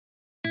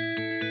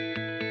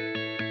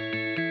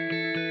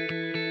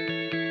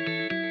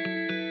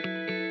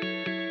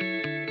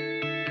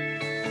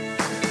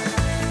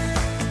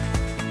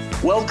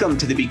Welcome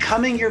to the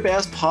Becoming Your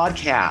Best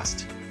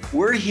podcast.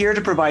 We're here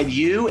to provide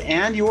you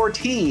and your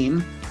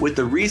team with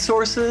the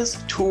resources,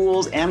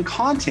 tools, and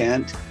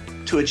content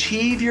to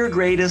achieve your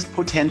greatest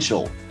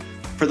potential.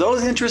 For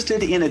those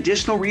interested in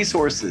additional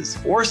resources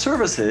or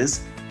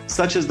services,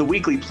 such as the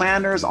weekly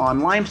planners,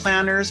 online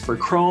planners for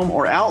Chrome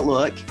or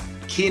Outlook,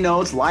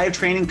 keynotes, live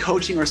training,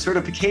 coaching, or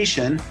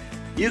certification,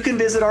 you can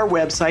visit our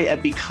website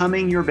at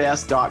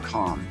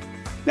becomingyourbest.com.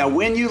 Now,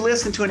 when you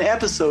listen to an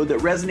episode that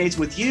resonates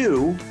with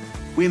you,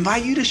 we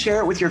invite you to share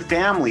it with your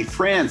family,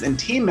 friends, and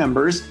team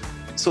members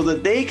so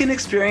that they can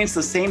experience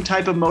the same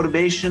type of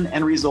motivation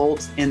and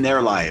results in their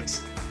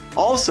lives.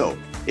 Also,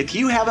 if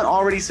you haven't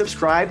already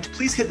subscribed,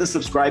 please hit the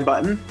subscribe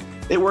button.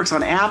 It works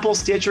on Apple,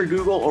 Stitcher,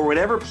 Google, or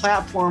whatever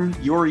platform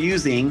you're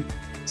using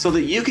so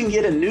that you can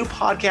get a new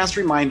podcast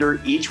reminder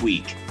each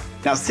week.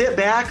 Now sit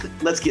back,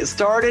 let's get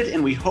started,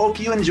 and we hope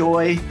you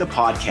enjoy the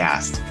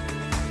podcast.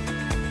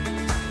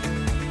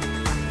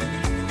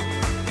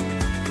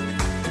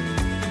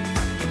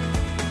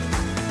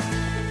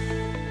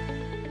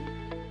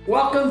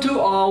 Welcome to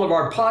all of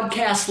our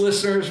podcast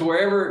listeners,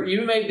 wherever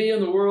you may be in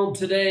the world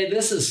today.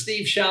 This is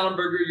Steve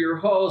Schallenberger, your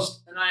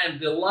host, and I am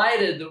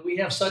delighted that we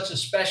have such a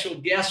special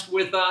guest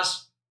with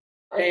us.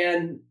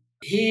 And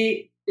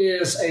he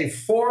is a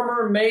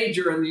former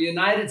major in the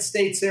United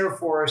States Air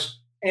Force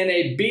and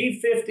a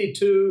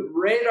B-52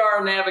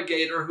 radar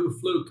navigator who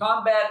flew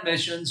combat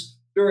missions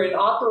during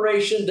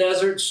Operation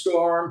Desert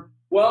Storm.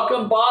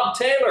 Welcome, Bob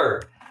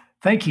Taylor.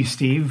 Thank you,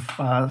 Steve.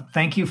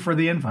 Thank you for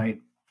the invite.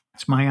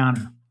 It's my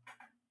honor.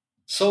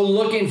 So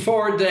looking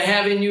forward to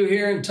having you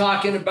here and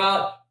talking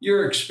about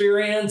your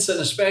experience and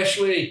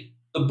especially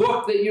the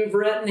book that you've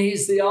written.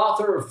 He's the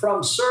author of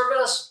From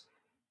Service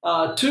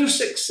to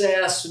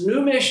Success, New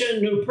Mission,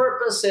 New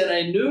Purpose, and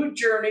a New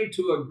Journey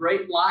to a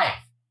Great Life.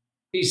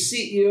 He's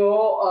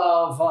CEO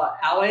of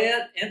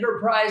Alliant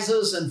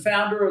Enterprises and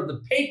founder of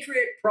the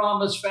Patriot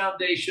Promise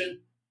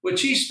Foundation,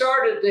 which he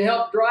started to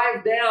help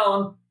drive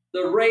down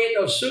the rate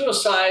of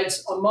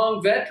suicides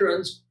among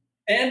veterans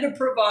and to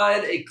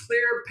provide a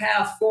clear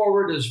path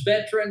forward as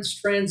veterans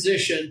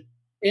transition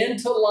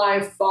into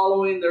life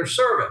following their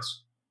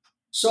service.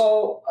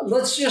 So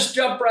let's just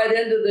jump right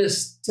into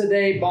this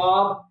today,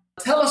 Bob.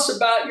 Tell us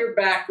about your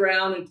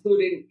background,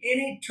 including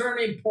any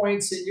turning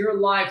points in your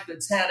life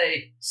that's had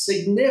a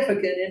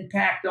significant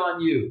impact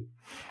on you.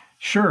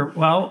 Sure.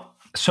 Well,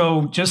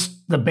 so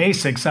just the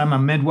basics. I'm a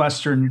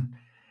Midwestern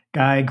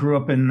guy, grew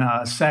up in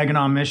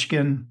Saginaw,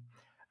 Michigan.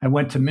 I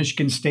went to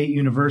Michigan State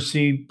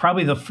University.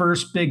 Probably the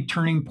first big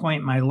turning point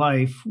in my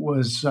life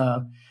was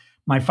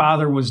my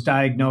father was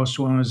diagnosed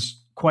when I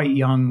was quite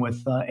young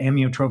with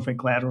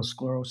amyotrophic lateral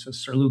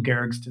sclerosis, or Lou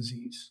Gehrig's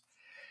disease.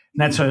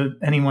 And that's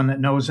anyone that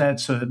knows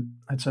that's a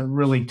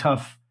really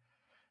tough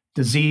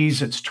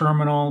disease. It's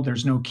terminal.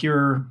 There's no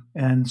cure.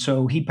 And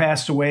so he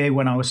passed away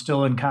when I was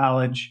still in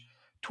college,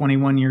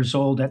 21 years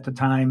old at the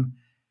time,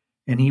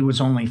 and he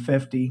was only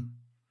 50.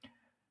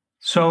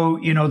 So,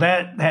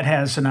 that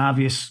has an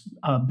obvious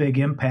big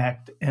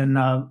impact. And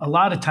a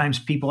lot of times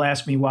people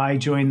ask me why I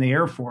joined the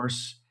Air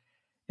Force.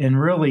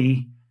 And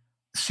really,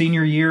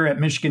 senior year at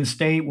Michigan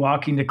State,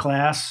 walking to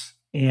class,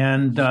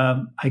 and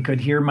I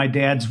could hear my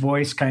dad's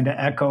voice kind of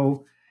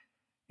echo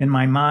in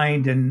my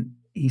mind. And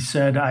he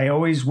said, I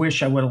always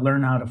wish I would have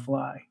learned how to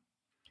fly.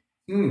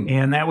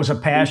 And that was a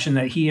passion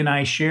that he and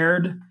I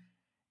shared.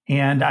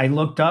 And I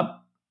looked up,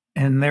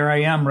 and there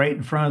I am right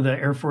in front of the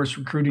Air Force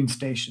recruiting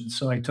station.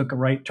 So I took a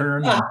right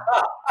turn. And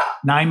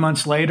 9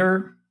 months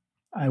later,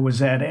 I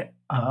was at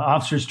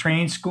officers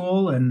training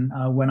school and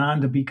went on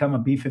to become a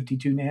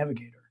B-52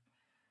 navigator.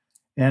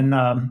 And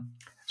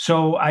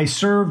so I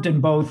served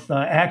in both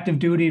active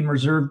duty and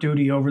reserve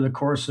duty over the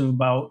course of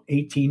about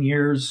 18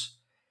 years.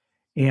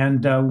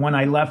 And when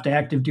I left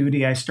active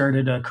duty, I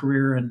started a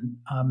career in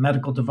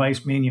medical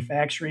device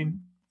manufacturing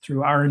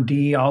through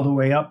R&D all the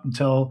way up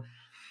until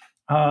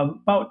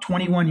about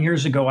 21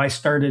 years ago, I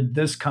started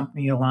this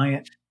company,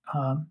 Alliant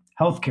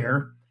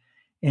Healthcare,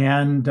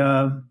 and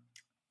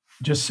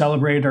just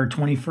celebrated our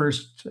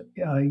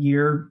 21st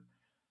year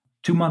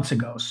 2 months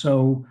ago.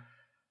 So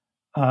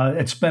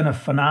it's been a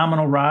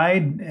phenomenal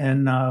ride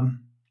and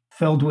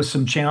filled with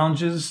some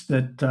challenges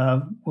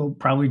that we'll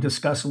probably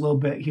discuss a little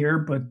bit here.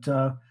 But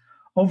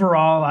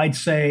overall, I'd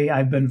say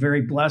I've been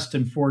very blessed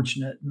and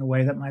fortunate in the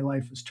way that my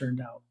life has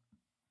turned out.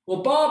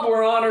 Well, Bob,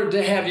 we're honored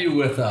to have you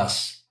with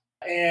us.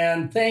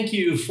 And thank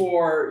you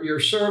for your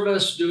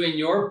service, doing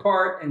your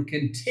part, and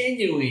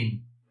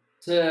continuing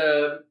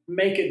to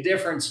make a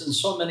difference in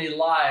so many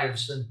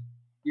lives. And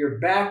your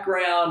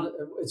background,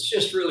 it's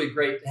just really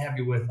great to have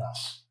you with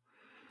us.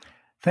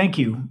 Thank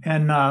you.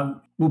 And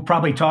we'll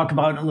probably talk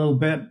about it in a little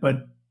bit,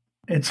 but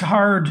it's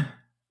hard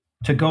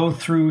to go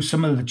through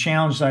some of the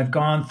challenges I've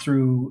gone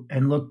through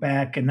and look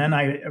back. And then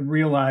I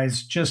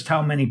realized just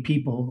how many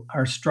people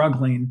are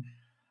struggling.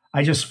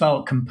 I just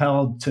felt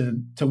compelled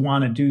to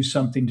want to do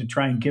something to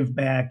try and give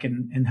back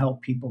and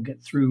help people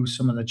get through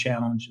some of the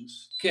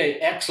challenges. Okay,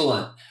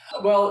 excellent.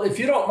 Well, if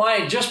you don't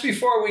mind, just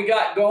before we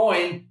got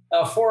going,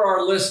 for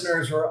our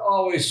listeners, we're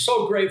always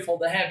so grateful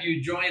to have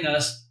you join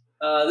us.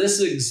 This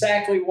is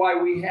exactly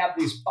why we have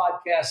these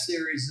podcast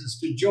series, is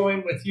to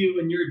join with you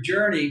in your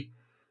journey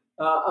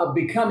of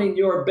becoming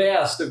your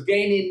best, of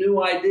gaining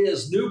new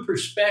ideas, new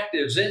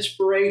perspectives,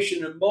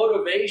 inspiration, and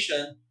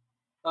motivation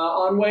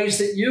on ways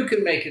that you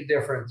can make a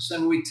difference.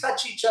 And we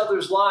touch each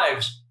other's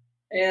lives.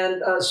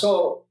 And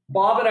so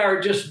Bob and I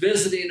are just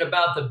visiting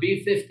about the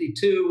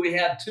B-52. We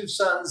had two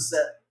sons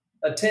that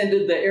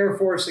attended the Air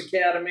Force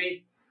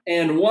Academy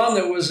and one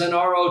that was in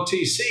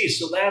ROTC.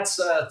 So that's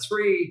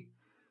three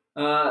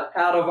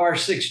out of our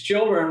 6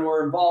 children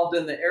were involved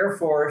in the Air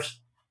Force.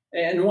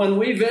 And when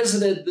we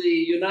visited the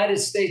United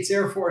States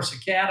Air Force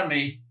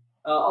Academy,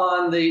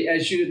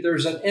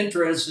 there's an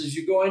entrance, as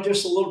you go in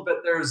just a little bit,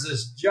 there's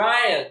this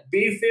giant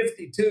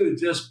B-52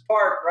 just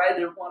parked right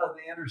in one of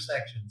the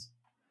intersections.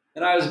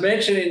 And I was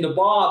mentioning to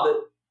Bob that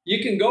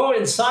you can go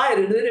inside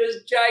and it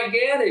is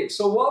gigantic.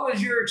 So what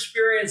was your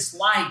experience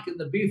like in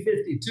the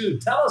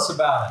B-52? Tell us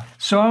about it.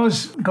 So I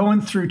was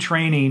going through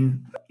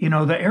training.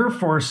 The Air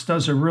Force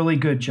does a really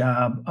good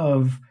job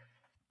of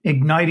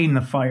igniting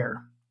the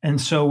fire. And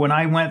so when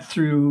I went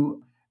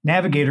through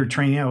navigator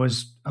training, I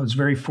was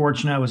very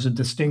fortunate. I was a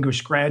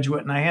distinguished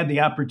graduate, and I had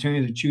the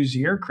opportunity to choose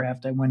the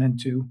aircraft I went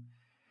into.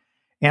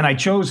 And I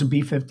chose a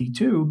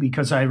B-52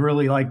 because I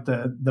really liked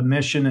the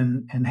mission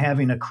and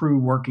having a crew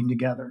working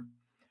together.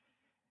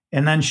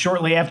 And then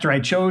shortly after I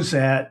chose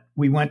that,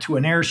 we went to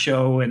an air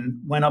show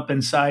and went up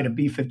inside a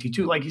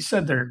B-52. Like you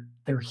said,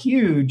 they're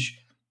huge,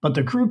 but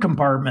the crew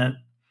compartment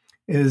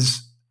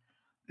is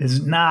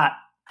not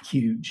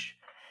huge.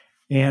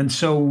 And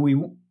so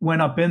we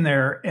went up in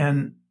there,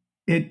 and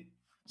it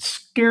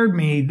scared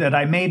me that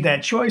I made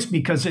that choice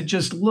because it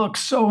just looked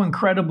so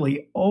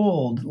incredibly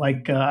old.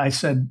 Like I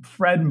said,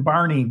 Fred and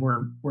Barney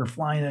were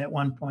flying at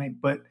one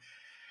point. But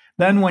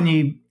then when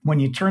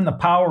you turn the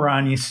power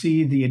on, you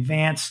see the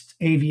advanced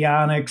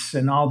avionics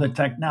and all the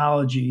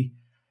technology.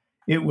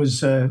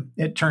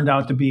 It turned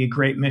out to be a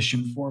great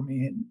mission for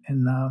me,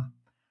 and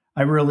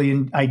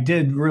I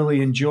did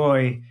really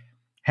enjoy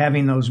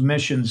having those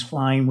missions,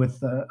 flying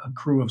with a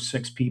crew of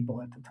 6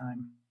 people at the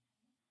time.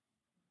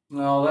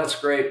 No, that's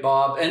great,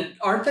 Bob. And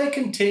aren't they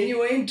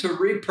continuing to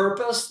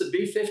repurpose the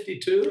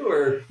B-52?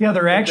 Or yeah,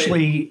 they're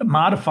actually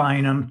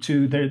modifying them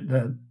to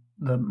the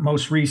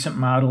most recent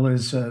model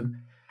is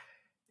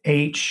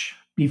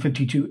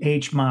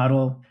B-52H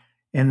model,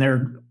 and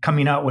they're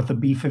coming out with a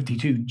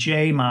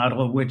B-52J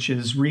model, which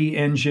is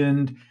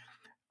re-engined,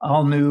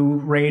 all new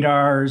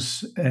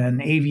radars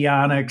and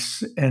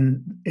avionics,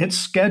 and it's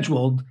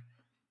scheduled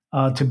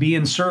to be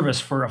in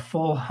service for a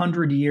full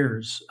 100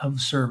 years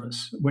of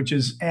service, which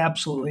is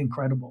absolutely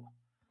incredible.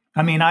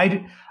 I mean,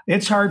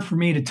 it's hard for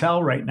me to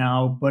tell right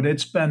now, but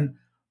it's been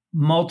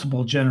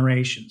multiple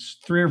generations,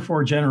 3 or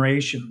 4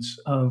 generations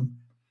of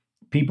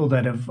people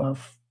that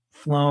have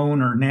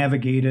flown or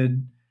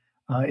navigated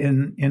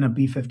in a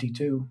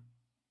B-52.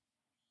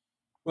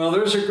 Well,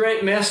 there's a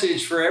great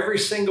message for every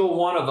single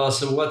one of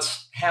us of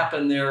what's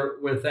happened there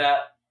with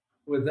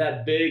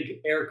that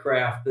big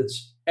aircraft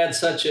that's had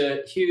such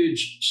a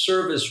huge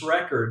service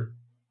record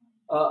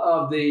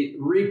of the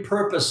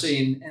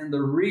repurposing and the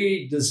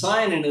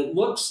redesigning. It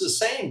looks the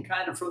same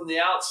kind of from the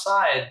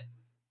outside,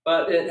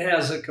 but it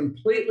has a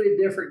completely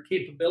different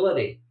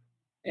capability.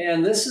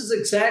 And this is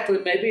exactly,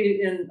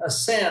 maybe in a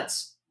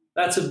sense,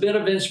 that's a bit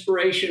of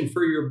inspiration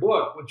for your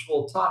book, which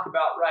we'll talk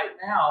about right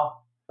now.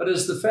 But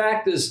as the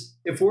fact is,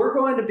 if we're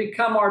going to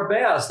become our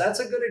best, that's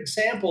a good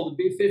example. The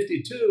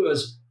B-52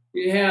 is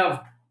you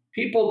have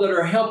people that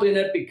are helping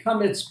it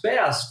become its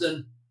best,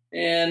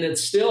 and it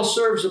still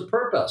serves a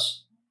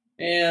purpose.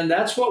 And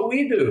that's what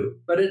we do.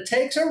 But it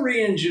takes a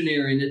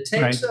re-engineering. It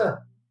takes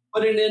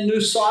putting in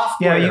new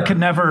software. Yeah, you can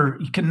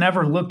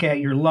never look at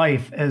your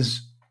life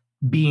as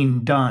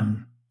being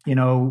done.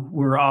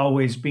 We're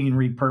always being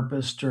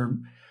repurposed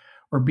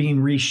or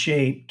being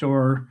reshaped,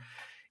 or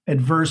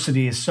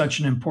adversity is such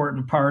an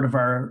important part of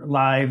our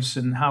lives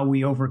and how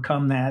we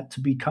overcome that to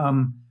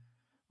become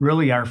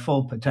really our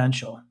full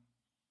potential.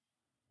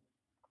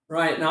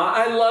 Right. Now,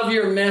 I love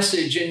your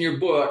message in your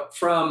book,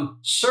 from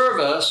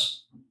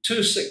service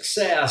to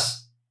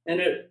success. And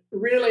it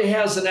really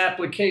has an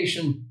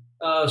application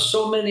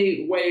so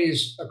many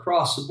ways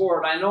across the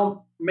board. I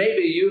know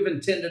maybe you've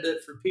intended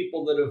it for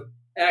people that have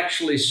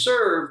actually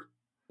served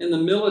in the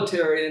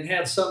military and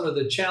had some of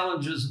the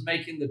challenges of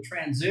making the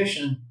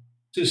transition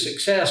to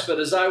success. But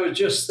as I was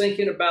just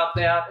thinking about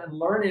that and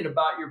learning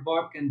about your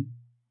book and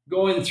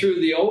going through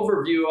the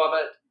overview of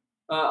it,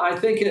 I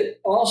think it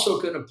also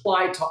can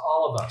apply to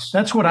all of us.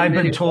 That's what I've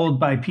been told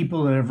by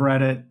people that have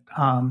read it.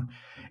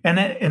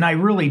 And I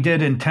really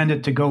did intend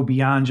it to go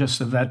beyond just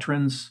the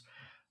veterans.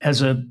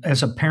 As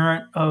a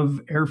parent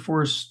of Air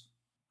Force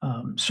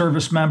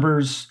service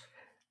members,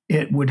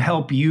 it would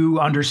help you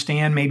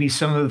understand maybe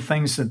some of the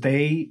things that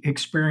they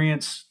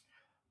experience,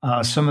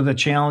 some of the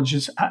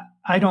challenges.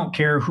 I don't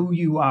care who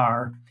you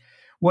are.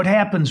 What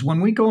happens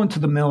when we go into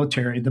the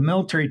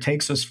military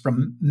takes us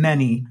from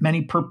many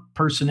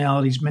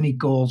personalities, many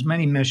goals,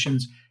 many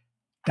missions,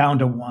 down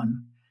to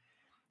one.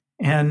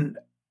 And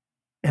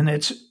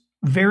it's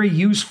very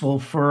useful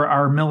for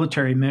our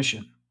military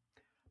mission.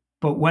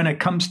 But when it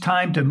comes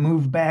time to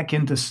move back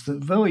into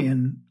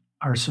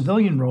our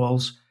civilian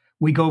roles,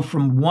 we go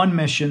from one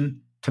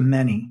mission to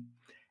many.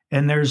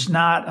 And there's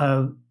not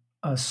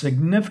a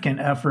significant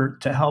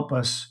effort to help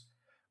us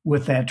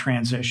with that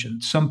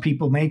transition. Some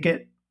people make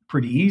it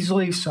pretty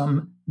easily,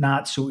 some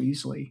not so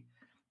easily.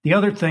 The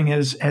other thing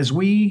is, as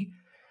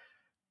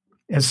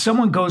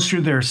someone goes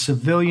through their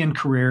civilian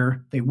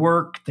career, they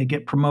work, they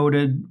get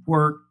promoted,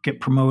 work, get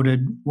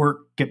promoted,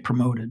 work, get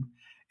promoted.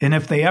 And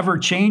if they ever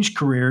change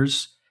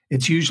careers,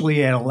 it's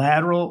usually at a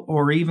lateral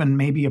or even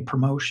maybe a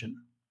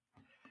promotion.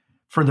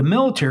 For the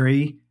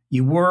military,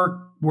 you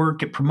work,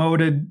 get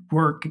promoted,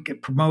 work,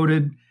 get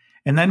promoted.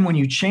 And then when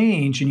you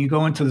change and you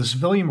go into the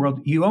civilian world,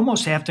 you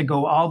almost have to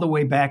go all the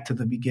way back to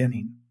the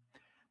beginning.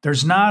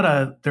 There's not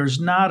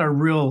a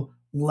real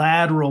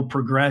lateral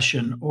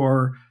progression,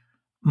 or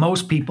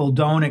most people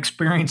don't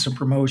experience a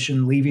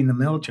promotion leaving the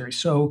military.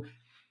 So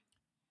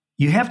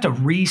you have to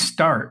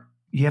restart.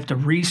 You have to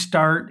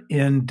restart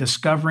in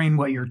discovering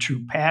what your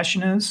true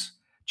passion is.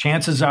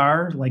 Chances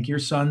are, like your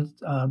son,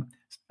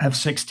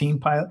 F-16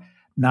 pilot,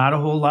 not a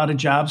whole lot of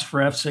jobs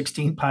for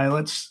F-16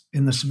 pilots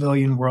in the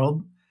civilian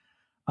world.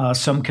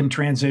 Some can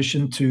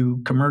transition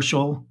to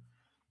commercial,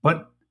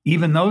 but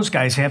even those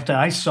guys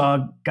I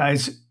saw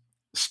guys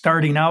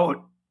starting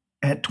out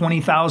at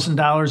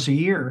 $20,000 a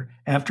year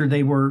after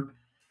they were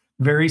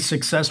very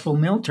successful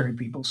military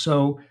people.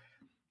 So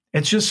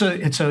it's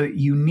a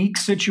unique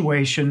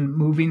situation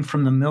moving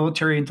from the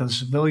military into the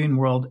civilian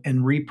world and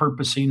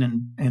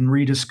repurposing and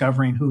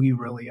rediscovering who you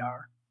really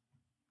are.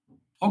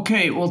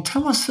 Okay, well,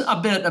 tell us a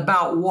bit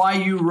about why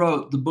you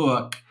wrote the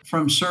book,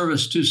 From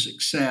Service to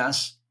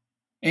Success,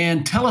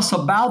 and tell us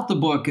about the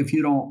book, if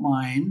you don't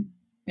mind,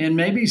 and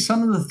maybe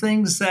some of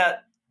the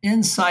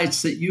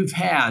insights that you've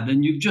had,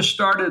 and you've just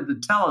started to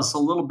tell us a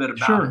little bit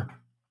about it.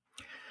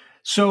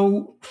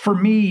 So for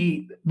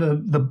me, the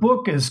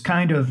book is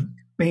kind of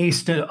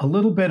based a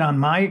little bit on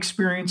my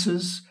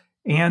experiences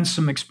and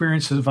some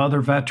experiences of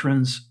other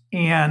veterans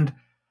and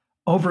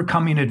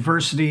overcoming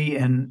adversity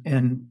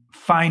and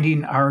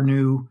finding our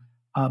new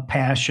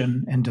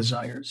passion and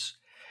desires.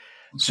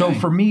 Okay. So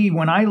for me,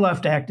 when I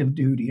left active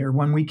duty, or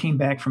when we came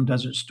back from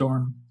Desert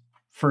Storm,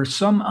 for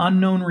some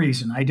unknown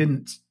reason, I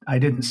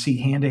didn't see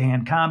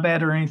hand-to-hand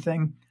combat or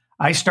anything.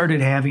 I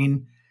started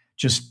having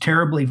just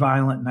terribly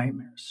violent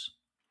nightmares.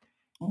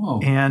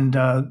 Oh. And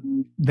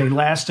they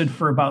lasted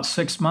for about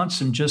 6 months,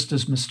 and just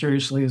as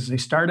mysteriously as they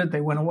started, they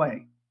went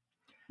away.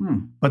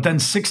 But then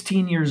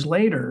 16 years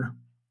later,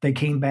 they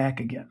came back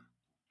again.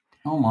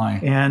 Oh, my.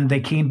 And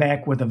they came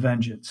back with a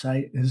vengeance,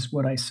 is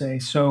what I say.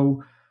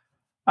 So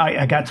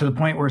I got to the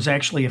point where I was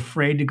actually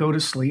afraid to go to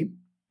sleep.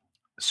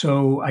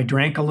 So I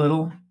drank a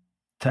little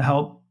to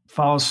help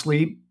fall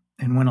asleep.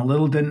 And when a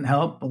little didn't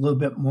help, a little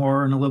bit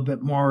more and a little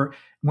bit more.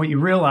 And what you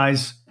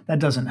realize, that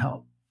doesn't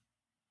help.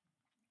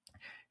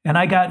 And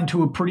I got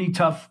into a pretty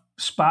tough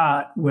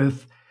spot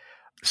with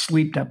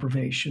sleep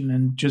deprivation.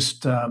 And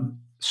just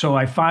so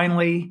I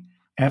finally,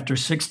 after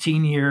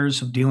 16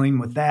 years of dealing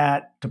with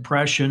that,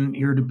 depression,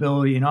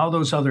 irritability, and all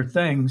those other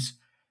things,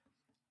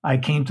 I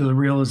came to the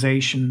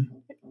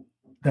realization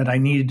that I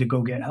needed to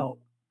go get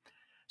help.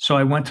 So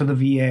I went to the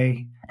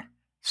VA,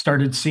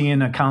 started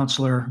seeing a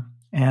counselor.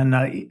 And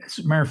as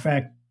a matter of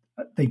fact,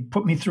 they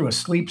put me through a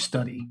sleep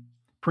study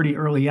pretty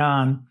early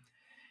on.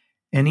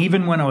 And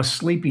even when I was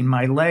sleeping,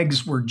 my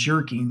legs were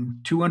jerking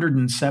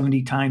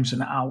 270 times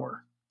an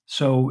hour.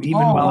 So even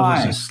while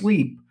I was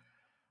asleep,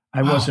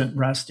 I wasn't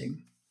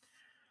resting.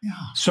 Yeah.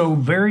 So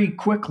very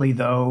quickly,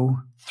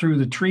 though, through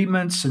the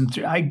treatments,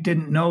 I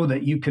didn't know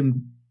that you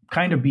can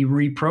kind of be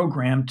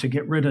reprogrammed to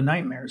get rid of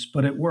nightmares,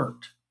 but it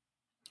worked.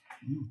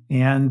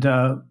 And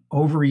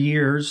over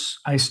years,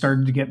 I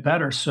started to get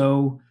better.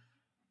 So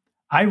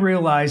I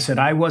realized that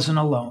I wasn't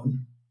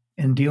alone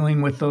in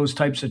dealing with those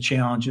types of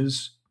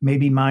challenges.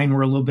 Maybe mine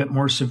were a little bit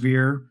more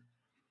severe,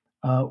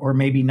 or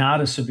maybe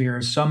not as severe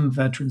as some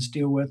veterans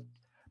deal with.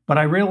 But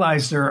I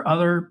realized there are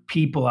other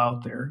people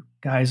out there,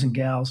 guys and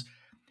gals,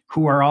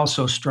 who are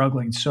also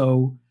struggling.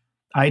 So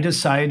I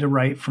decided to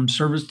write From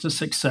Service to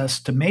Success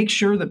to make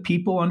sure that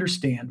people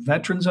understand,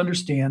 veterans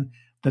understand,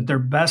 that their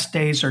best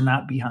days are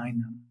not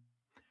behind them.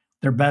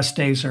 Their best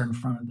days are in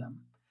front of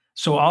them.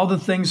 So all the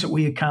things that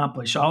we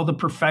accomplish, all the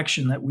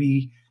perfection that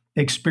we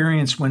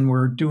experience when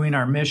we're doing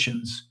our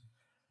missions,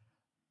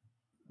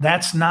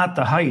 that's not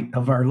the height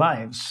of our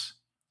lives.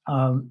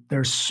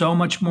 There's so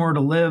much more to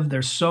live.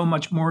 There's so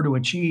much more to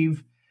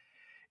achieve.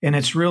 And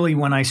it's really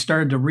when I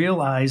started to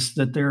realize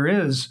that there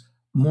is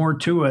more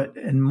to it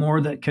and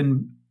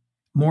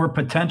more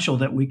potential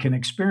that we can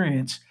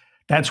experience.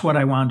 That's what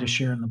I wanted to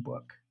share in the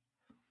book.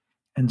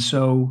 And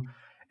so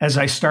as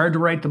I started to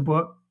write the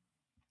book,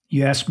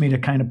 you asked me to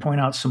kind of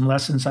point out some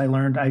lessons I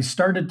learned. I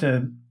started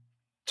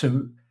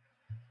to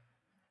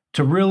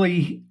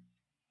really,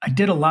 I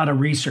did a lot of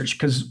research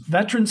because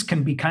veterans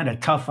can be kind of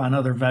tough on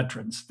other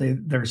veterans.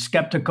 They're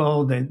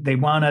skeptical. They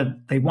want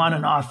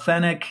an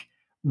authentic,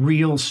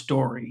 real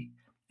story.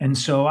 And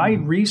so I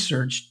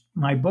researched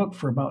my book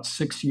for about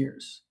 6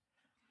 years.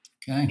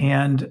 Okay.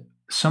 And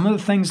some of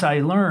the things I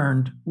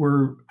learned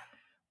were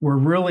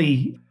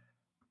really,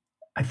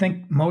 I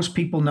think most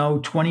people know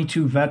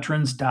 22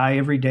 veterans die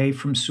every day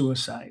from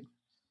suicide.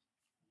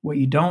 What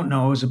you don't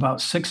know is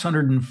about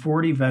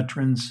 640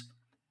 veterans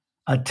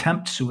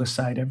attempt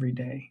suicide every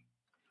day.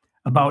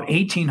 About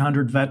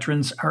 1,800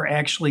 veterans are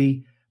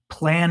actually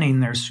planning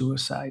their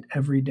suicide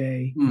every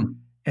day.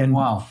 And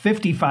Wow.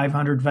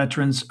 5,500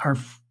 veterans are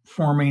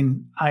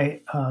forming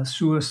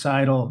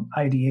suicidal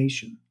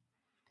ideation.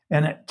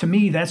 And to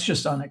me, that's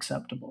just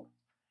unacceptable.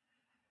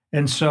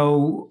 And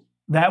so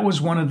that was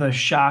one of the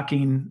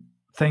shocking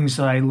things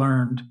that I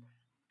learned.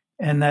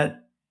 And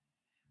that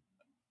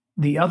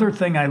the other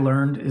thing I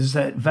learned is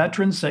that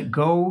veterans that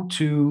go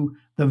to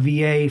the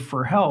VA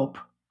for help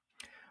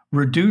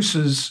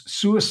reduces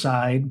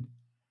suicide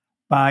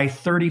by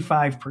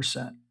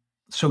 35%.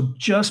 So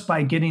just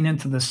by getting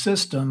into the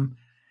system,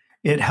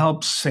 it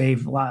helps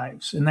save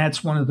lives. And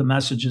that's one of the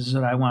messages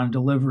that I want to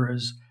deliver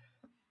is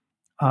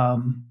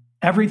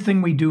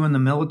everything we do in the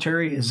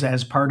military is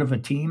as part of a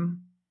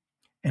team.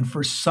 And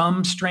for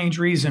some strange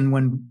reason,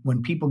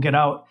 when people get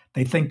out,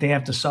 they think they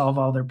have to solve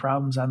all their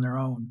problems on their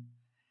own.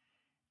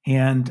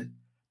 And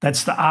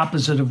that's the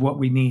opposite of what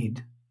we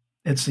need.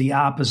 It's the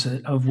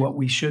opposite of what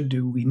we should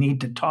do. We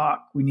need to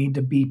talk. We need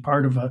to be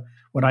part of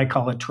what I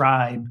call a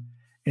tribe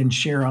and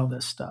share all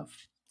this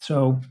stuff.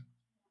 So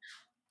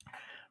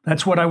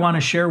that's what I want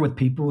to share with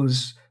people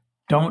is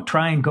don't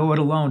try and go it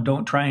alone.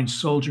 Don't try and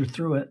soldier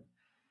through it.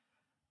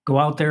 Go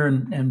out there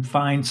and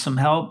find some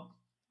help,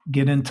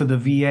 get into the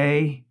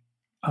VA,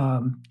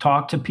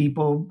 talk to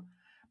people,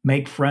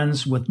 make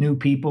friends with new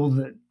people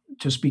that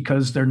just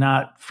because they're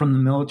not from the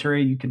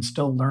military, you can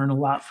still learn a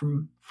lot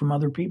from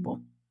other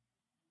people.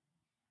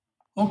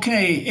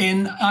 Okay.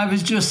 And I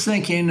was just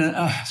thinking,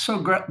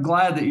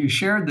 glad that you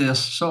shared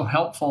this, so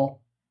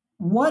helpful.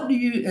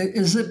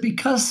 Is it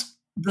because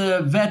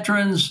the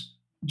veterans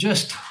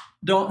just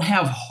don't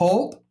have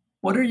hope?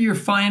 What are you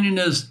finding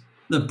as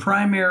the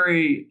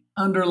primary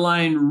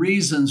underlying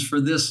reasons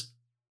for this?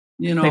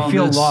 They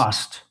feel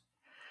lost.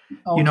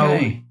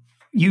 Okay.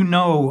 You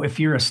know, if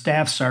you're a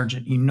staff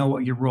sergeant, you know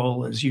what your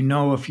role is. You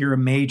know, if you're a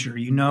major,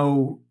 you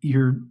know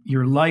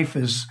your life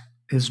is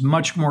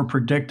much more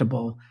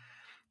predictable.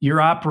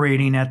 You're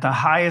operating at the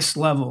highest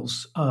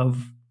levels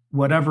of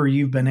whatever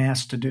you've been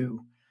asked to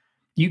do.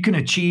 You can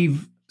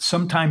achieve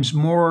sometimes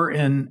more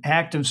in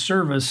active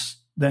service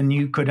than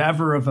you could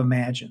ever have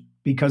imagined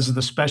because of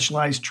the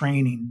specialized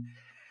training.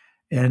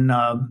 And,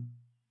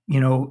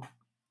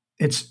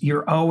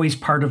 you're always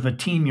part of a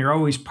team. You're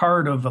always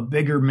part of a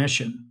bigger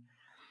mission.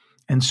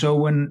 And so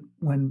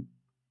when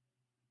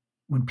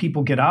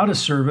people get out of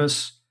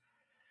service,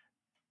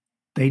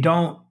 they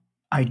don't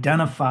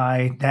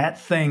identify that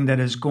thing that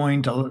is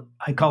going to,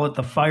 I call it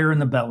the fire in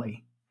the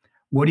belly.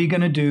 What are you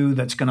going to do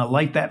that's going to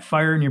light that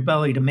fire in your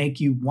belly to make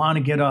you want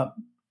to get up,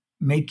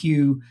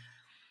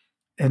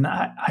 and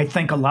I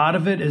think a lot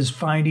of it is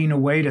finding a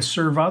way to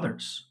serve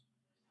others,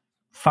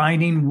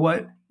 finding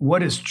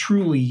what is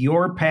truly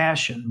your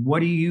passion.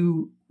 What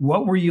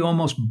were you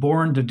almost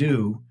born to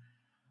do?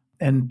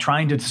 And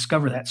trying to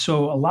discover that.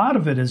 So a lot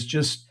of it is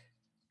just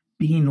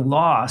being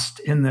lost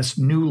in this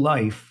new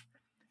life.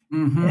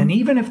 Mm-hmm. And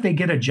even if they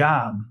get a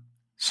job,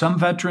 some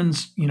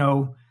veterans,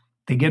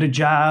 they get a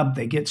job,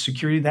 they get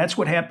security. That's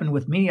what happened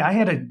with me. I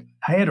had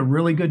a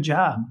really good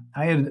job.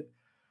 I had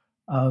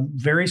a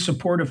very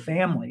supportive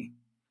family,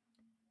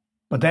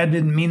 but that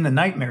didn't mean the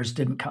nightmares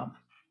didn't come,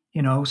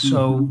 So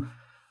mm-hmm.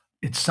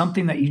 It's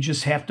something that you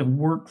just have to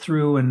work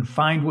through and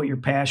find what your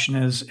passion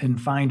is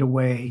and find a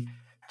way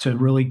to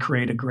really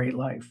create a great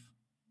life.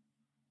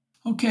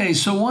 Okay,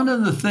 so one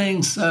of the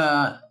things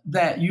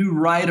that you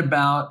write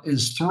about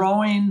is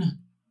throwing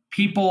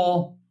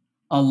people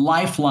a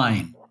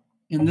lifeline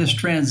in this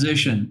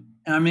transition.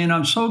 I mean,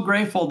 I'm so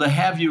grateful to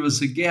have you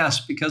as a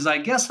guest because I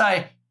guess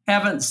I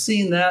haven't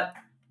seen that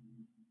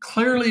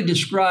clearly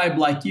described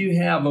like you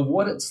have of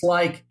what it's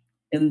like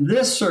in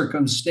this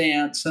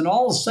circumstance. And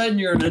all of a sudden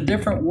you're in a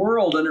different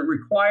world and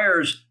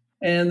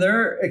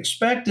they're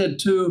expected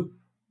to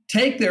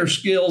take their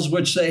skills,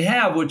 which they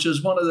have, which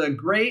is one of the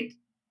great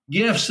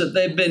gifts that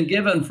they've been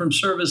given from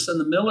service in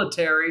the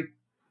military.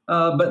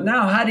 But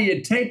now how do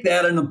you take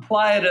that and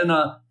apply it in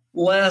a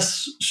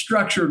less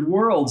structured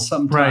world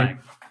sometimes? Right.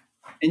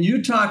 And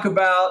you talk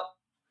about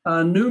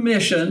a new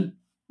mission,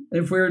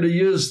 if we were to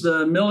use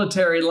the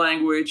military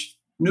language,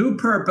 new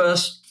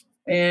purpose,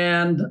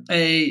 and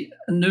a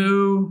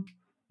new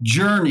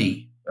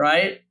journey,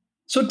 right?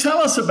 So tell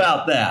us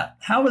about that.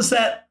 How is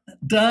that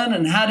done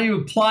and how do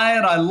you apply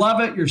it? I love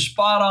it. You're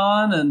spot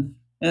on.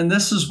 And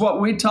this is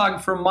what we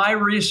talk from my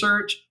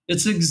research.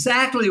 It's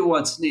exactly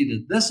what's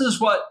needed. This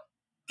is what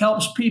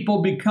helps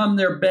people become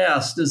their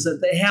best is that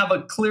they have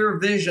a clear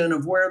vision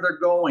of where they're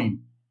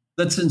going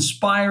that's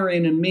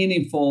inspiring and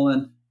meaningful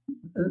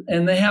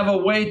and they have a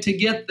way to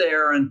get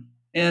there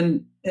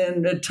and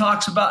it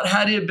talks about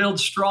how do you build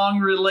strong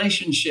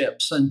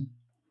relationships and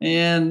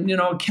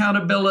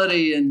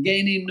accountability and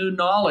gaining new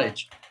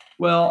knowledge.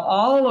 Well,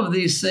 all of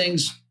these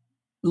things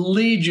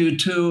lead you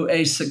to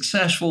a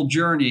successful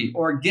journey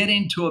or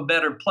getting to a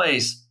better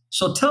place.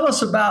 So tell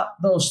us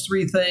about those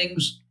three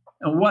things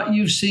and what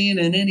you've seen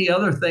and any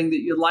other thing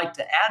that you'd like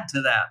to add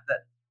to that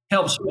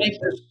helps make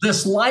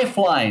this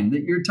lifeline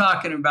that you're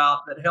talking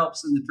about that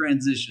helps in the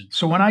transition.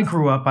 So when I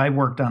grew up, I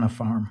worked on a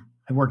farm.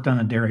 I worked on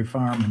a dairy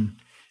farm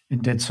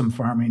and did some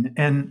farming.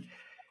 And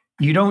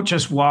you don't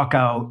just walk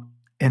out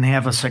and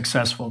have a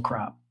successful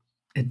crop.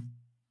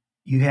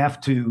 You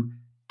have to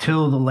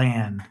till the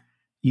land.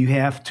 You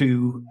have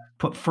to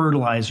put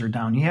fertilizer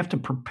down. You have to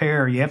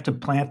prepare. You have to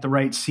plant the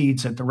right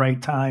seeds at the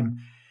right time.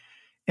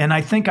 And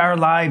I think our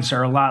lives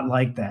are a lot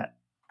like that.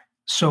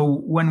 So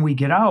when we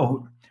get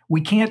out,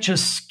 we can't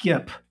just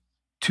skip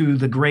to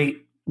the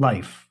great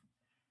life.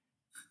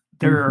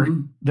 There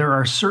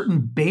are certain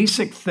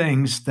basic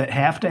things that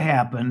have to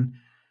happen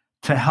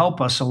to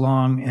help us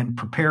along and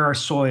prepare our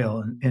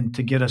soil and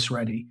to get us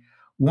ready.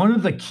 One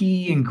of the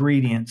key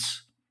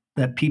ingredients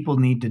that people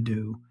need to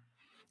do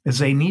is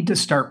they need to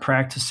start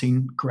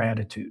practicing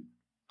gratitude.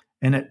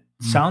 And it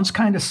sounds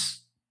kind of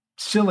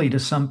silly to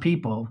some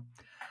people,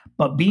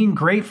 but being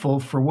grateful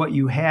for what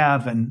you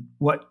have and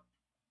what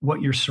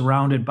you're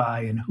surrounded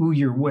by and who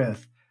you're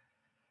with,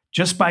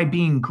 just by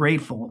being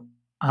grateful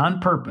on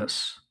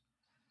purpose,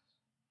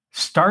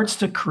 starts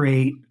to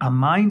create a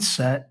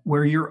mindset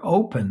where you're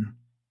open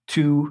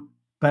to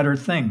better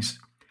things.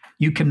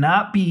 You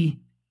cannot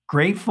be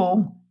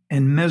grateful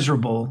and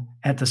miserable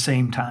at the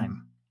same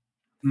time.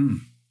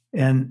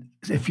 And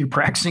if you're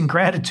practicing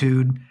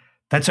gratitude,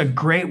 that's a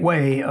great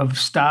way of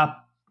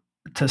stop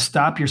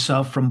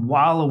yourself from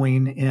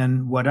wallowing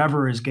in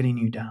whatever is getting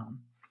you down.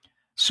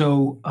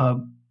 So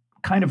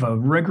kind of a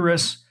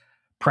rigorous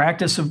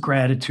practice of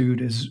gratitude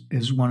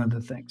is one of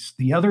the things.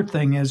 The other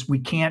thing is we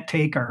can't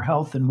take our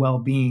health and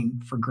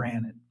well-being for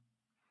granted.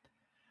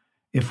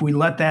 If we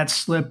let that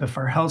slip, if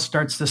our health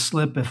starts to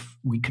slip, if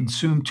we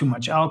consume too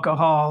much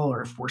alcohol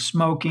or if we're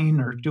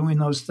smoking or doing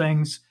those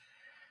things,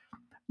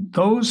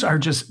 those are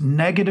just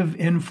negative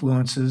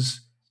influences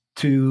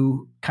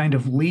to kind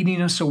of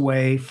leading us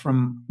away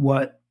from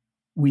what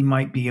we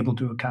might be able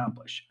to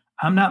accomplish.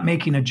 I'm not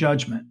making a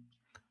judgment.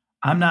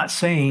 I'm not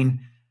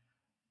saying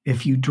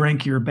if you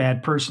drink, you're a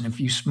bad person. If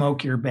you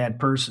smoke, you're a bad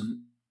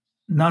person.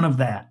 None of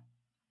that,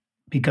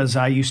 because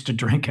I used to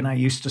drink and I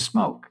used to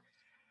smoke.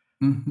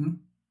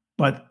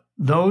 But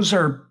those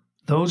are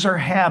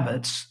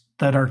habits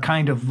that are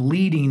kind of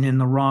leading in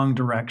the wrong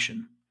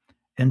direction.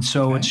 And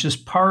so it's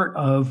just part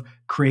of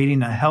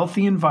creating a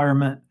healthy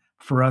environment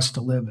for us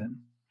to live in.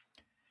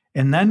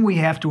 And then we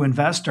have to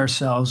invest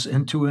ourselves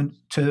into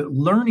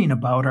learning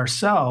about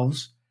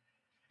ourselves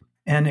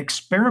and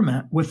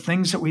experiment with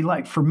things that we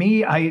like. For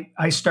me,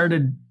 I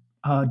started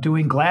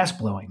doing glass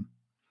blowing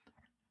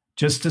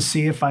just to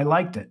see if I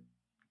liked it.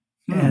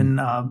 And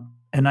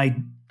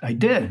I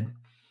did.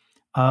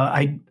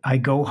 I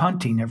go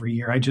hunting every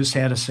year. I just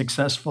had a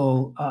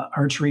successful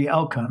archery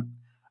elk hunt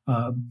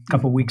a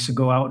couple of weeks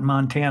ago out in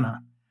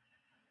Montana.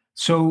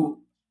 So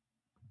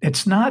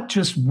it's not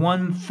just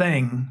one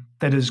thing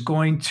that is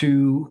going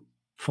to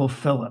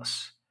fulfill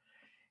us.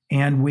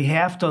 And we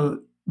have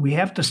to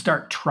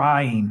start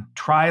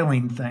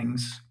trialing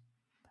things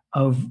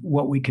of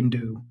what we can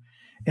do.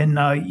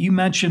 And you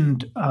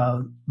mentioned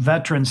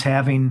veterans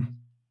having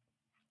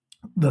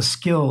the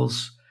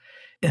skills.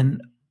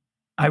 And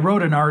I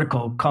wrote an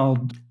article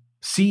called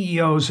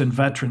CEOs and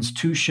Veterans,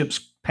 Two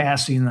Ships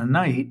Passing in the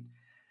Night,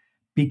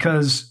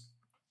 because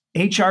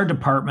HR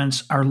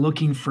departments are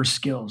looking for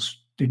skills.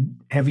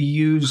 Have you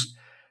used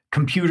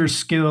computer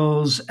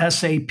skills,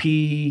 SAP?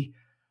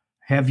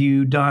 Have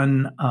you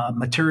done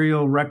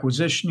material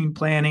requisitioning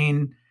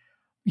planning?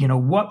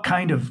 What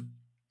kind of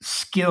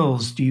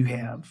skills do you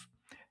have?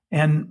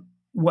 And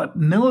what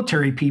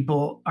military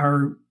people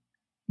are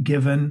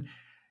given,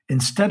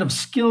 instead of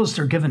skills,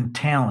 they're given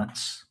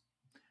talents.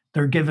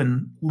 They're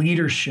given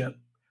leadership,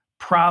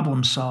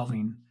 problem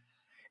solving.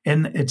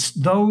 And it's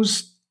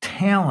those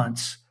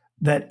talents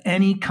that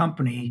any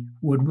company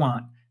would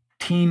want.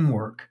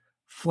 Teamwork,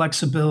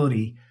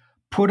 flexibility.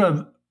 Put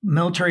a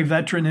military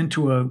veteran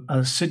into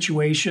a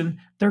situation,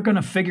 they're going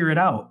to figure it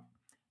out.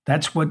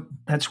 That's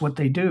what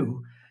they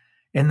do.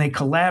 And they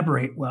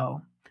collaborate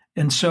well.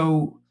 And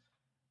so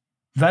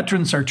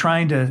veterans are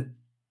trying to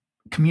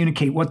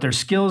communicate what their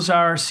skills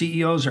are.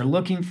 CEOs are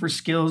looking for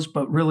skills,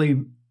 but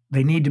really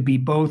they need to be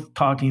both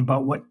talking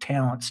about what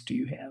talents do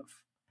you have.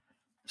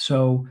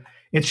 So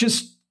it's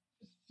just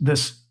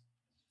this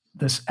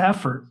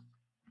effort,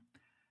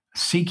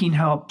 seeking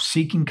help,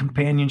 seeking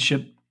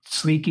companionship,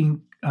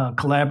 seeking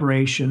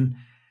collaboration,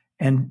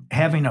 and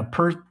having a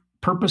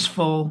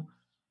purposeful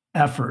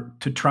effort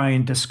to try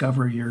and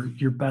discover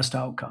your best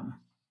outcome.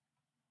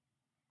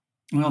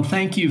 Well,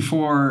 thank you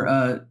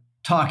for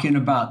talking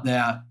about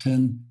that,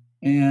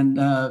 and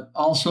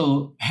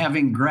also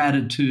having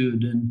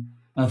gratitude and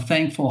a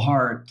thankful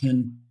heart,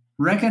 and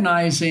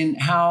recognizing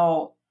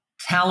how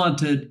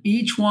talented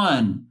each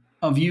one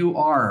of you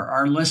are,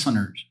 our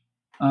listeners.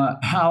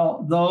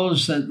 How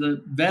those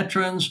the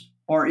veterans,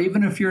 or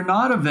even if you're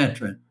not a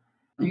veteran,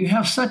 You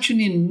have such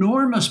an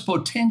enormous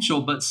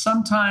potential, but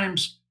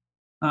sometimes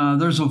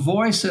there's a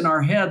voice in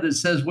our head that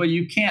says, well,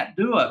 you can't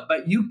do it,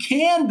 but you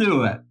can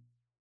do it.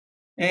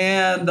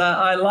 And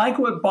I like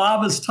what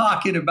Bob is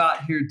talking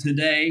about here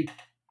today,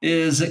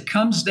 is it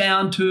comes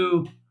down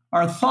to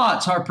our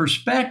thoughts, our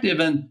perspective,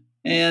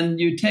 and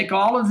you take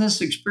all of this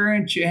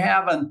experience you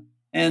have, and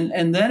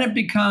then it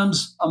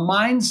becomes a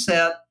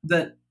mindset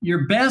that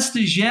your best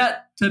is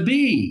yet to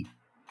be,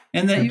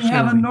 and that you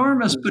have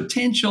enormous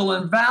potential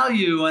and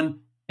value,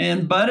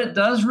 but it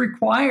does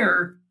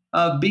require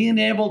being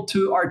able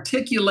to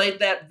articulate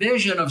that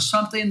vision of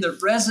something that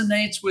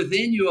resonates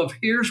within you of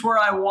here's where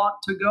I want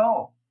to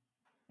go,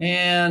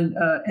 and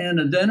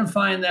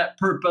identifying that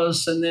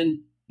purpose, and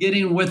then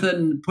getting with it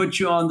and put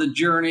you on the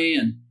journey.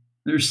 And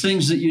there's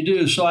things that you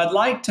do. So I'd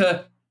like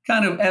to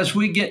kind of, as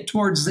we get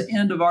towards the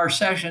end of our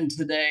session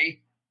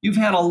today, you've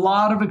had a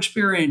lot of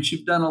experience.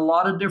 You've done a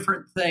lot of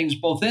different things,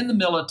 both in the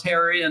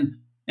military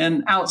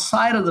and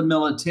outside of the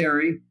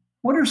military.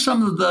 What are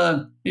some of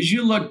the, as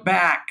you look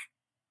back,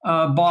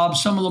 Bob,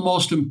 some of the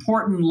most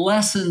important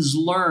lessons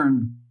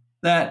learned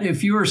that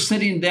if you were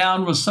sitting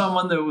down with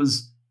someone that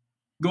was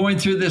going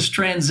through this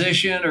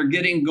transition or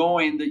getting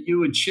going, that you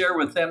would share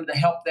with them to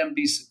help them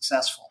be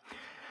successful?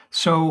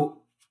 So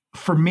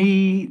for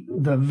me,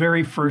 the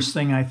very first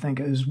thing I think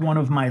is one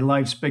of my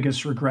life's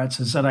biggest regrets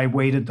is that I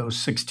waited those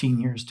 16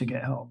 years to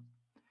get help.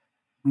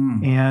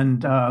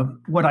 And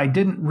what I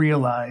didn't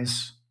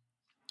realize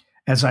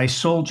as I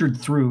soldiered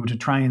through to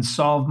try and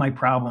solve my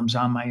problems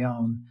on my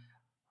own,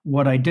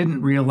 what I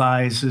didn't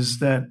realize is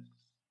that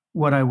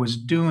what I was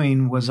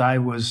doing was I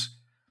was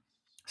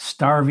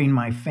starving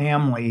my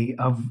family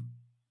of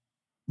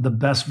the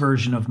best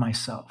version of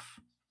myself.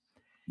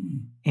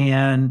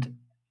 And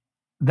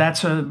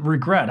that's a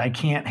regret. I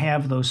can't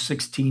have those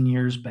 16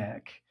 years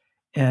back.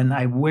 And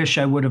I wish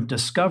I would have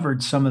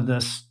discovered some of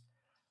this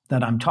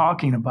that I'm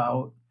talking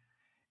about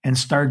and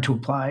started to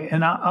apply.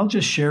 And I'll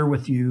just share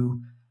with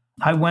you,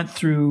 I went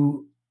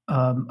through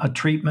a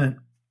treatment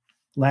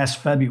last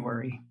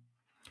February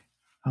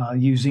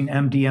using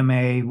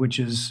MDMA, which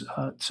is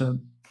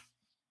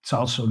it's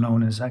also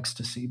known as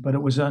ecstasy, but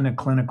it was in a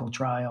clinical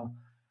trial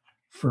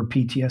for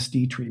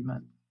PTSD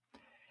treatment.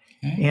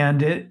 Okay.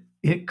 And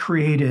it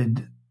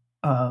created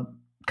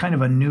kind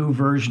of a new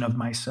version of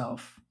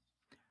myself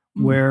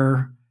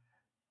where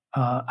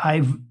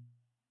I've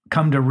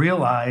come to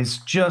realize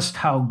just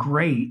how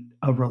great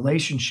a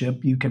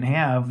relationship you can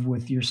have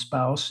with your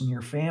spouse and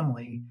your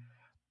family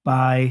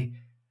by,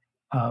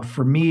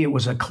 for me, it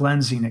was a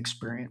cleansing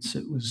experience.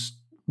 It was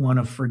one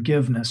of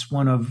forgiveness,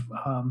 one of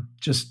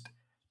just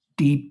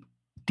deep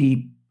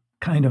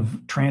kind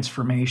of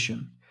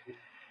transformation.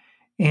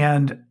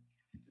 And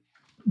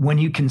when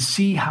you can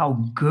see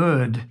how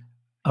good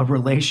a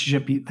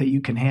relationship that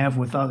you can have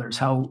with others,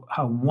 how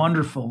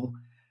wonderful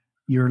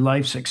your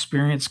life's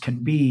experience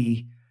can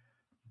be,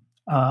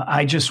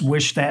 I just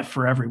wish that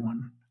for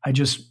everyone.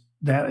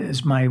 That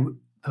is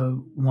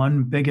the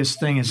one biggest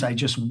thing is I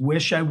just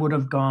wish I would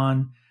have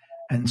gone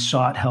and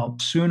sought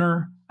help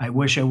sooner. I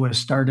wish I would have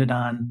started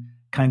on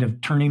kind of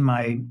turning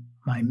my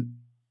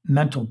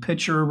mental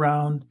picture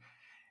around.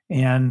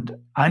 And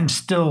I'm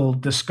still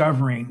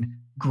discovering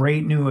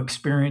great new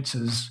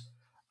experiences,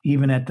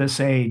 even at this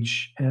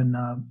age, and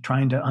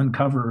trying to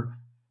uncover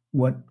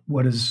what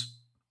is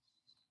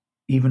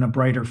even a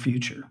brighter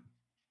future.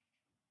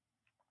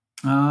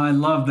 I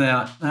love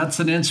that.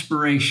 That's an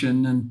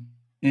inspiration.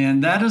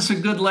 And that is a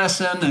good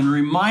lesson and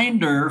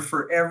reminder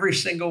for every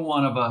single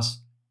one of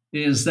us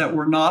is that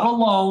we're not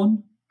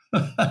alone,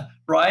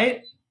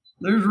 right?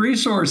 There's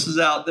resources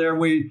out there.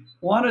 We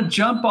want to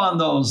jump on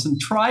those and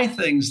try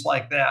things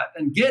like that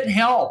and get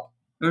help.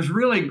 There's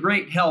really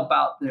great help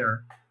out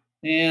there.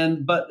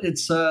 But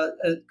it's a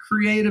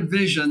creative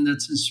vision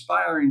that's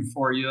inspiring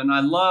for you. And I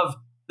love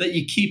that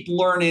you keep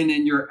learning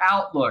in your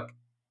outlook.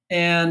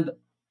 And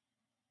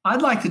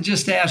I'd like to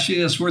just ask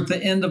you this. We're at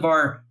the end of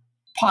our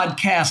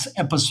podcast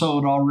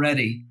episode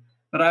already,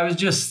 but I was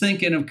just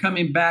thinking of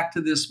coming back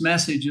to this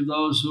message of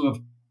those who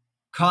have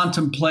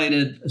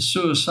contemplated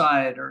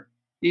suicide or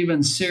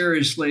even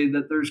seriously,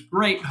 that there's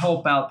great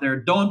hope out there.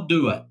 Don't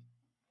do it.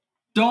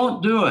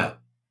 Don't do it.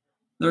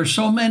 There's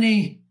so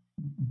many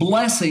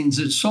blessings.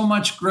 It's so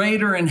much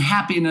greater and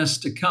happiness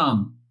to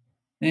come.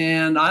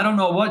 And I don't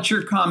know, what's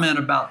your comment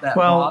about that,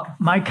 Bob? Bob?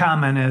 My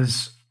comment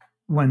is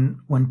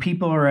when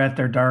people are at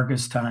their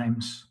darkest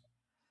times,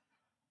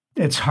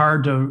 it's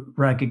hard to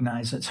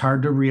recognize, it's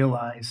hard to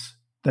realize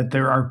that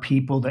there are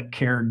people that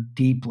care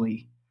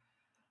deeply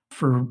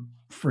for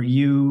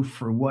you,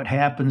 for what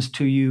happens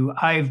to you.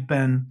 I've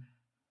been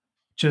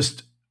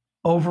just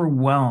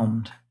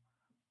overwhelmed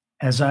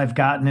as I've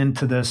gotten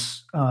into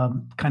this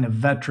kind of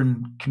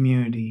veteran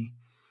community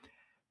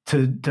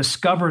to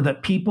discover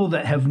that people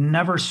that have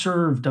never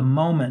served a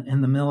moment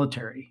in the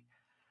military,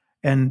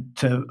 and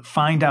to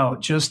find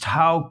out just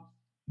how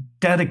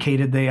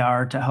dedicated they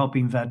are to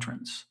helping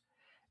veterans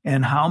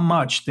and how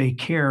much they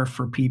care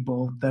for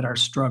people that are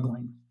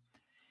struggling.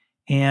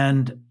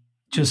 And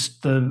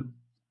just the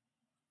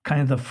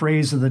kind of the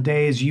phrase of the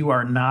day is you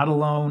are not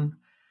alone.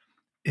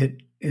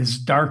 It is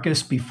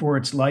darkest before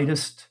it's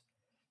lightest.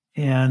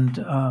 And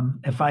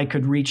if I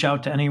could reach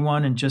out to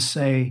anyone and just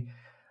say,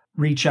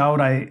 reach out,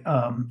 I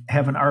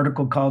have an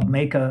article called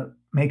Make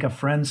a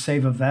Friend,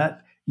 Save a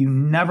Vet. You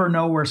never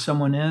know where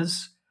someone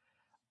is.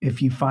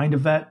 If you find a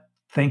vet,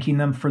 thanking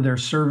them for their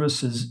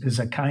service is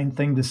a kind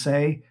thing to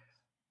say,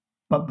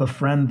 but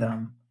befriend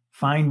them.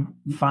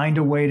 Find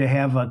a way to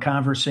have a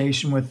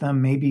conversation with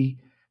them, maybe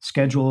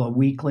schedule a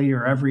weekly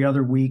or every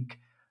other week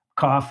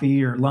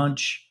coffee or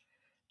lunch.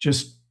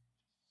 Just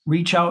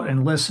reach out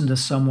and listen to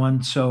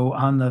someone. So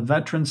on the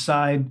veteran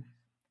side,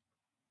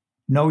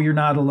 know you're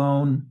not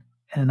alone.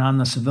 And on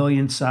the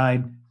civilian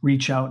side,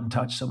 reach out and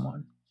touch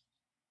someone.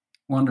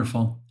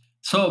 Wonderful.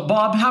 So,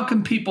 Bob, how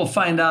can people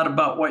find out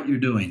about what you're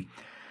doing?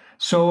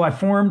 So I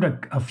formed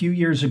a few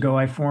years ago,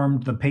 I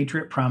formed the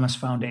Patriot Promise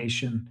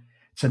Foundation.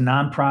 It's a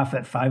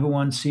nonprofit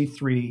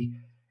 501c3,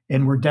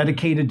 and we're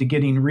dedicated to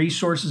getting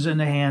resources in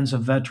the hands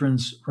of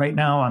veterans. Right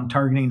now, I'm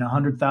targeting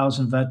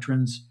 100,000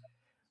 veterans.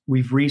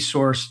 We've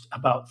resourced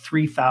about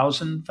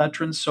 3,000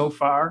 veterans so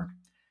far.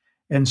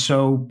 And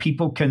so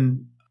people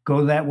can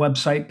go to that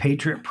website,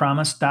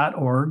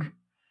 patriotpromise.org.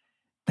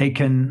 They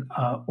can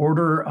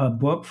order a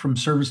book from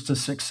Service to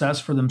Success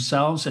for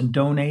themselves and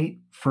donate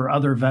for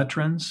other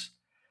veterans.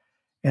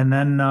 And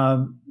then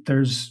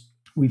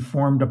we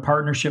formed a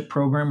partnership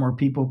program where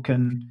people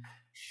can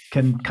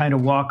kind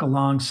of walk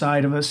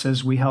alongside of us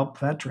as we help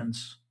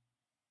veterans.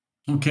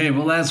 Okay,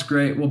 well, that's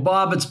great. Well,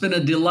 Bob, it's been a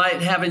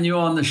delight having you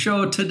on the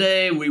show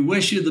today. We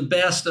wish you the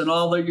best in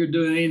all that you're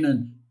doing,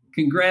 and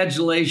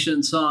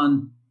congratulations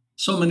on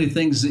so many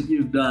things that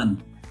you've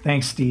done.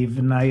 Thanks, Steve.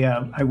 And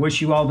I wish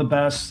you all the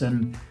best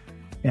and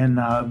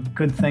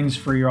good things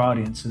for your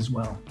audience as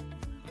well.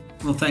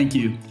 Well, thank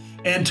you.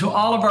 And to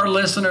all of our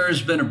listeners,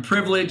 it's been a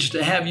privilege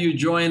to have you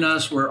join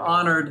us. We're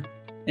honored,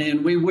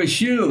 and we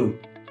wish you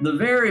the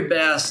very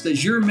best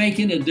as you're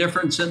making a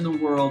difference in the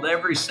world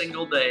every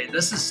single day.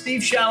 This is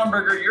Steve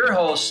Schallenberger, your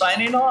host,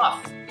 signing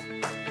off.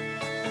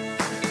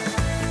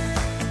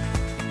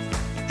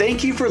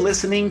 Thank you for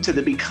listening to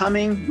the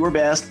Becoming Your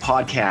Best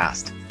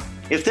podcast.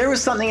 If there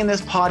was something in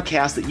this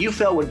podcast that you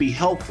felt would be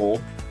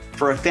helpful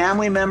for a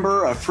family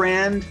member, a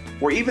friend,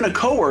 or even a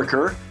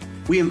coworker,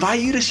 we invite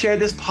you to share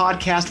this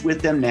podcast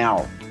with them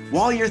now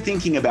while you're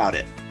thinking about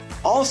it.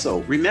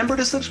 Also, remember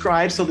to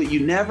subscribe so that you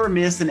never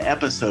miss an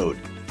episode.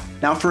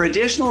 Now, for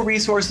additional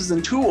resources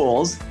and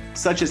tools,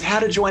 such as how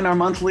to join our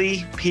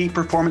monthly peak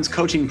performance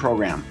coaching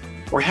program,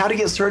 or how to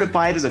get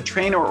certified as a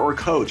trainer or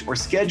coach, or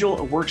schedule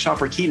a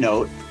workshop or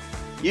keynote,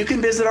 you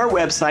can visit our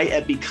website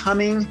at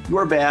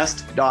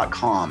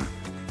becomingyourbest.com.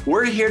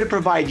 We're here to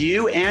provide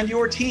you and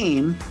your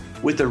team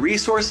with the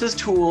resources,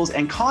 tools,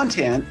 and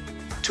content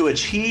to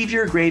achieve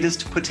your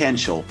greatest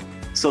potential.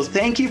 So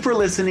thank you for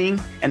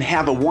listening, and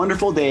have a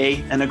wonderful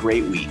day and a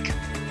great week.